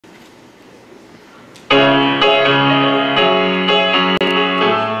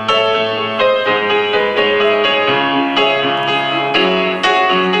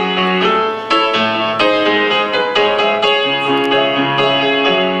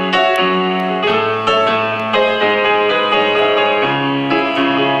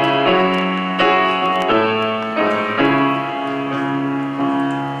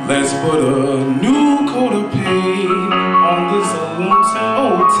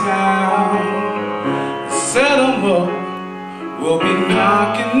town. Set 'em up, we'll be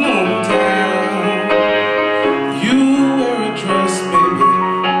knocking 'em down. You wear a dress, baby,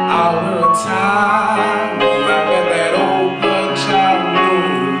 I'll wear a tie. We'll laugh at that old bloodchild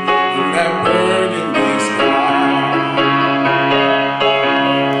moon in that burgundy sky.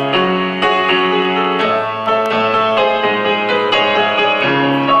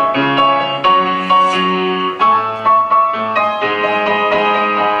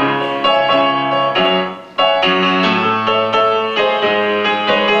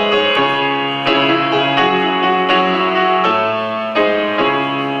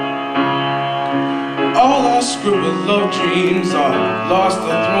 All our scribbled love dreams are lost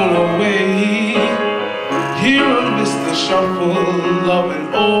or thrown away. Here amidst the shuffle of an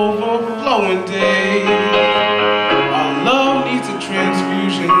overflowing day, our love needs a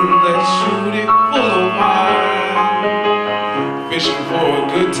transfusion. Let's shoot it full of wine. Fishing for a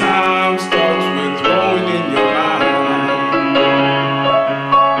good time starts with throwing in your line.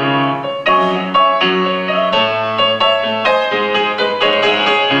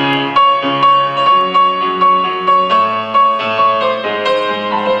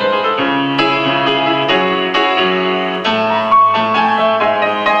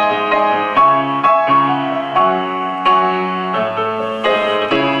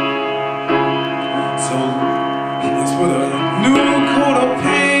 So let's put a new coat of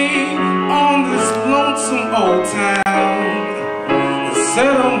paint on this lonesome old town.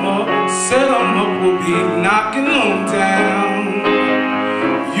 Set 'em up, we'll be knocking 'em down.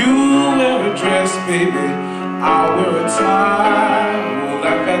 You wear a dress, baby, I'll wear a tie.